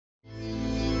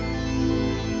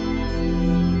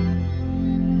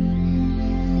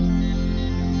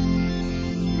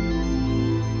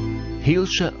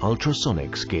Hielscher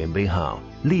Ultrasonics GmbH,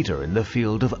 leader in the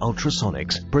field of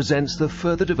ultrasonics, presents the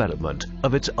further development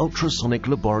of its ultrasonic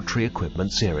laboratory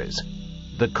equipment series.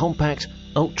 The compact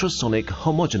ultrasonic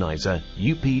homogenizer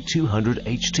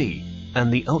UP200Ht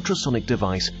and the ultrasonic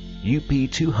device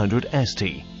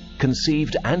UP200St,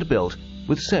 conceived and built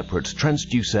with separate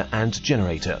transducer and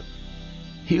generator.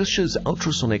 Hielscher's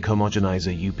ultrasonic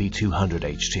homogenizer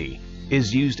UP200Ht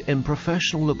is used in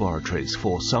professional laboratories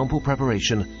for sample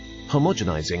preparation,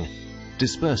 homogenizing,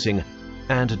 dispersing,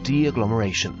 and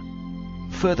de-agglomeration.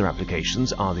 Further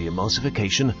applications are the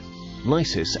emulsification,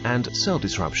 lysis and cell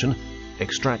disruption,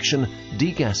 extraction,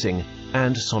 degassing,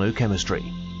 and sonochemistry.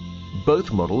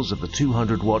 Both models of the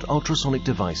 200-watt ultrasonic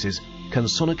devices can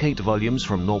sonicate volumes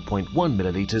from 0.1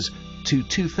 milliliters to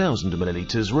 2000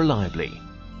 milliliters reliably.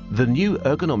 The new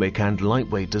ergonomic and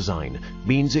lightweight design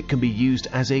means it can be used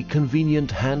as a convenient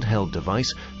handheld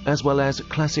device as well as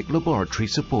classic laboratory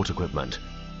support equipment.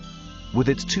 With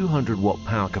its 200-watt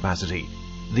power capacity,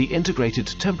 the integrated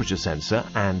temperature sensor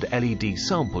and LED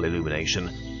sample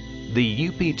illumination, the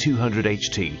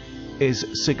UP200Ht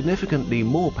is significantly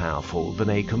more powerful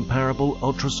than a comparable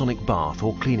ultrasonic bath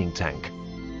or cleaning tank.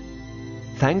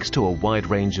 Thanks to a wide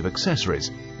range of accessories,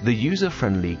 the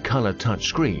user-friendly color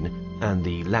touchscreen, and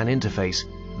the LAN interface,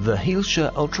 the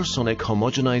Hielscher Ultrasonic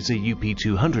Homogenizer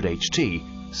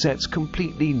UP200Ht sets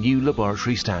completely new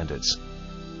laboratory standards.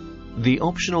 The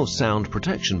optional sound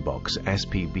protection box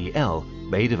SPBL,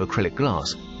 made of acrylic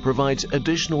glass, provides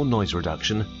additional noise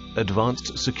reduction,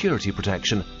 advanced security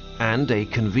protection, and a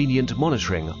convenient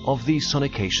monitoring of the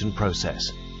sonication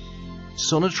process.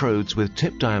 Sonotrodes with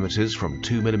tip diameters from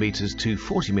 2 mm to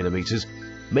 40 mm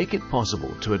make it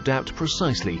possible to adapt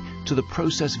precisely to the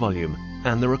process volume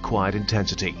and the required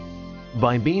intensity.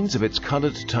 By means of its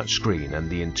colored touchscreen and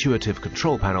the intuitive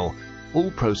control panel, all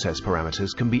process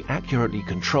parameters can be accurately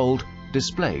controlled,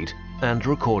 displayed, and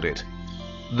recorded.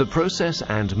 The process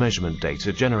and measurement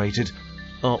data generated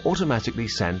are automatically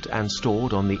sent and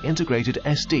stored on the integrated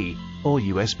SD or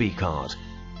USB card.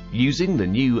 Using the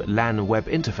new LAN web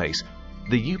interface,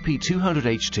 the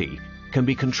UP200Ht can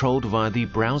be controlled via the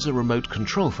browser remote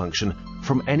control function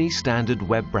from any standard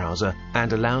web browser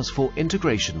and allows for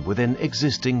integration within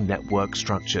existing network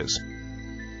structures.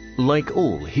 Like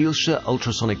all Hielscher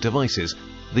ultrasonic devices,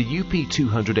 the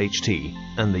UP200Ht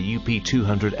and the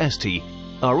UP200St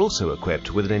are also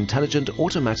equipped with an intelligent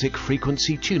automatic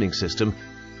frequency tuning system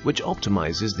which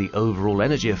optimizes the overall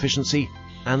energy efficiency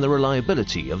and the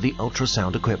reliability of the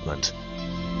ultrasound equipment.